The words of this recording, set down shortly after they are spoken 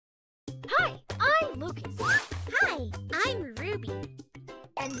Hi, I'm Lucas. Hi, I'm Ruby.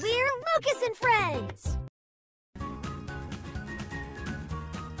 And we're Lucas and Friends.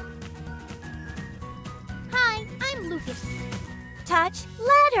 Hi, I'm Lucas. Touch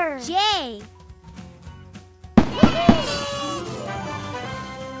letter J.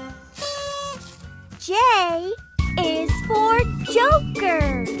 J is for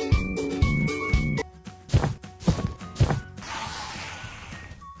Joker.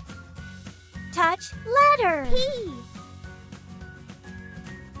 Touch letter P.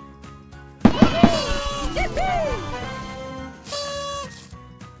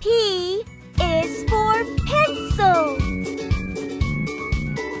 P is for pencil.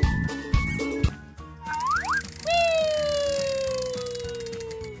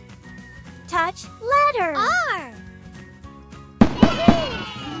 Touch letter R.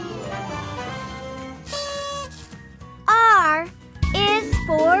 R is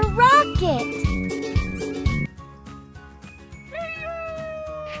for rocket.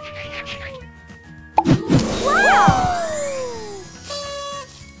 Wow!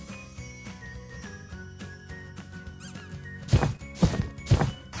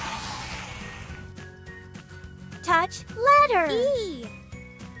 Touch letter E.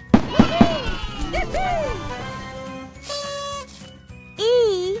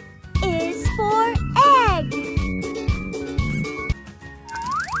 E is for egg.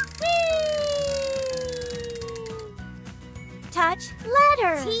 Touch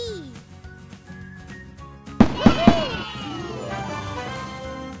letter T.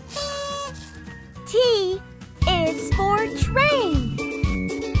 T is for train.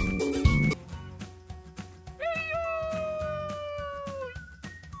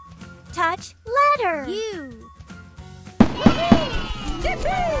 Touch letter U.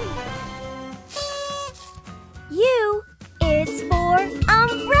 U is for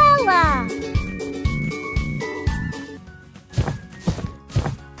umbrella.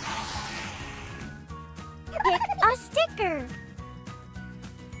 Pick a sticker.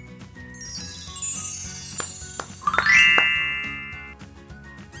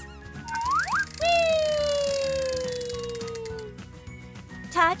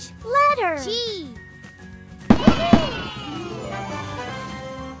 Touch letter G.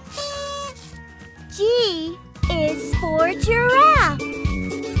 G is for giraffe.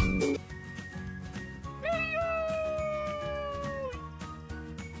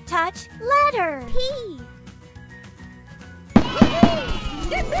 Touch letter P.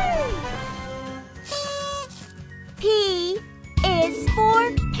 P is for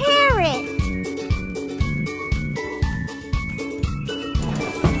parrot.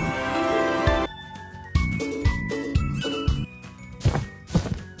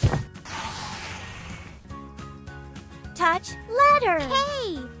 Touch letter K.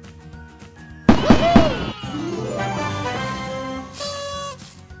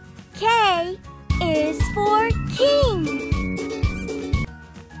 K is for king.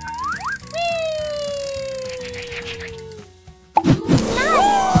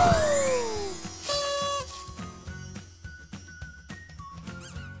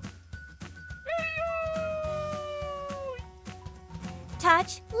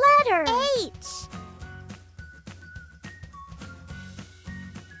 Touch letter H.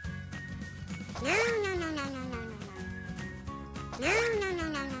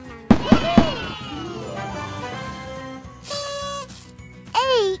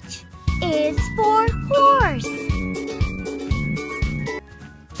 H is for horse.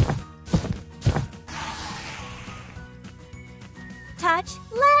 Touch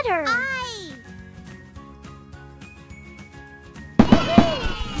letter I.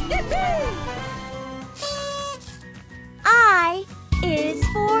 I is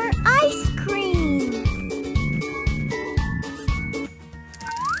for ice cream.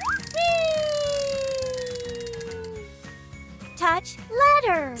 Touch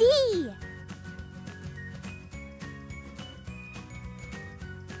letter D.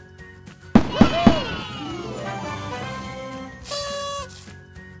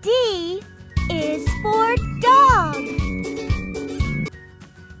 D is for dog.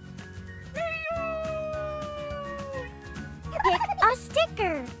 Pick a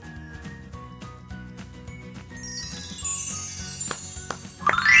sticker.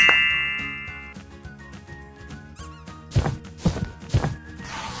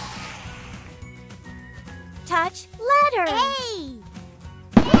 Touch letter A.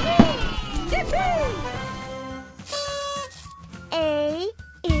 A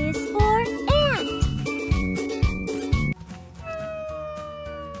is for ant.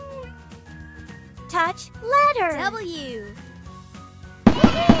 Touch letter W.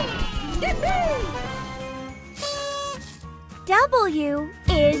 W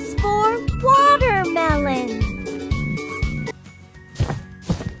is for watermelon.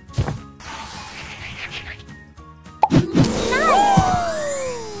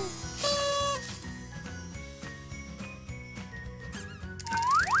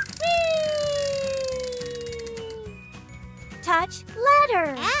 Touch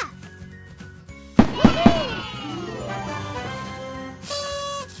letter F.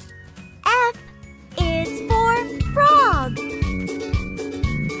 F is for frog.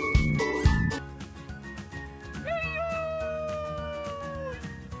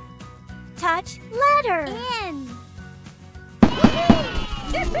 Touch letter N.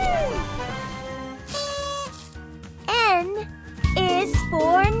 N is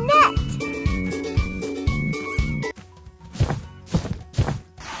for net.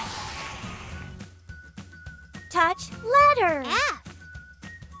 Touch letter F.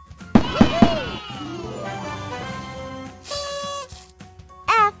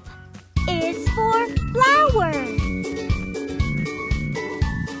 F is for flower.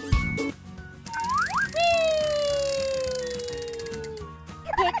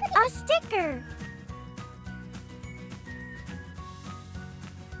 Pick a sticker.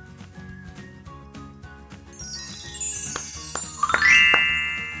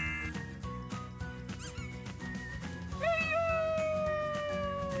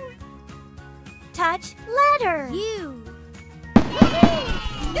 Touch letter U.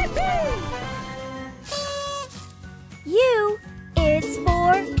 U is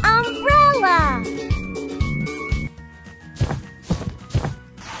for umbrella.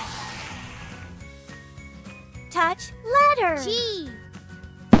 Touch letter G.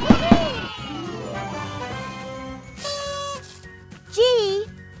 G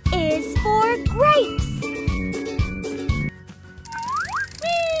is for grapes.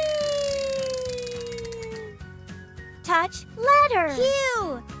 Touch letter Q.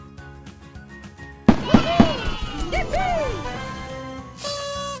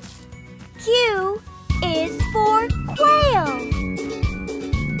 Q is for quail.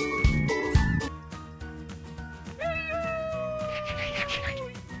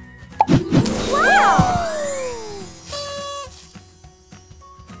 Wow!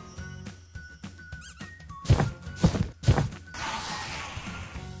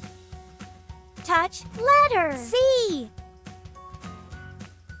 Touch letter C.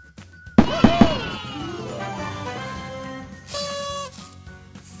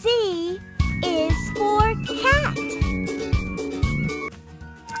 C is for cat.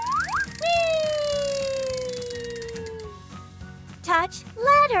 Touch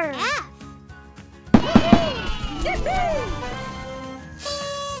letter F.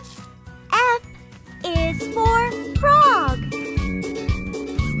 F is for frog.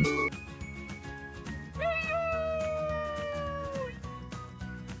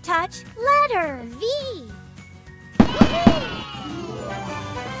 Touch letter V.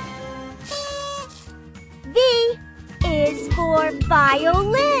 V is for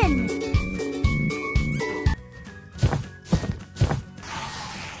violin.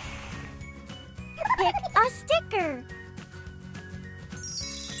 Pick a sticker.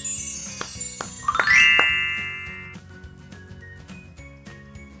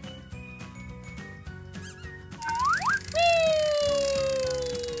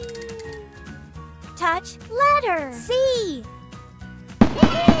 Touch letter C.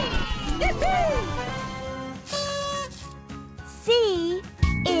 C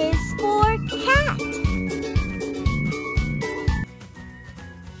is for cat.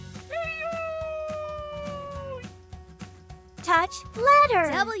 Touch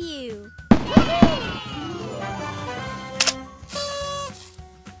letter W.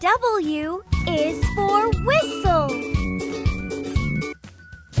 W is for whistle.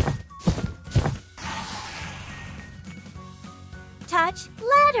 Touch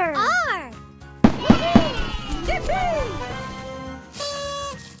letter R.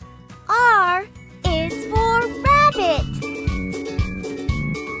 R is for rabbit.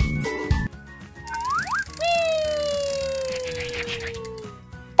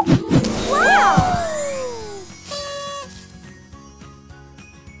 Wow!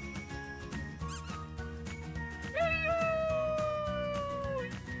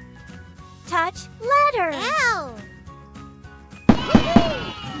 Touch letter L.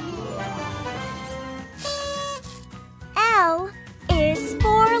 L is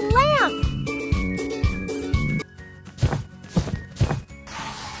for lamp.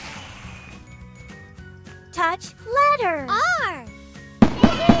 Touch letter R.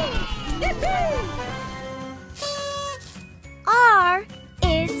 R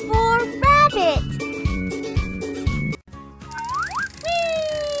is for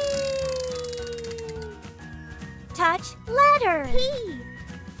Touch letter. P.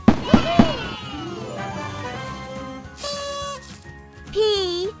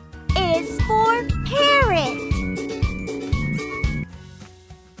 P is for parrot.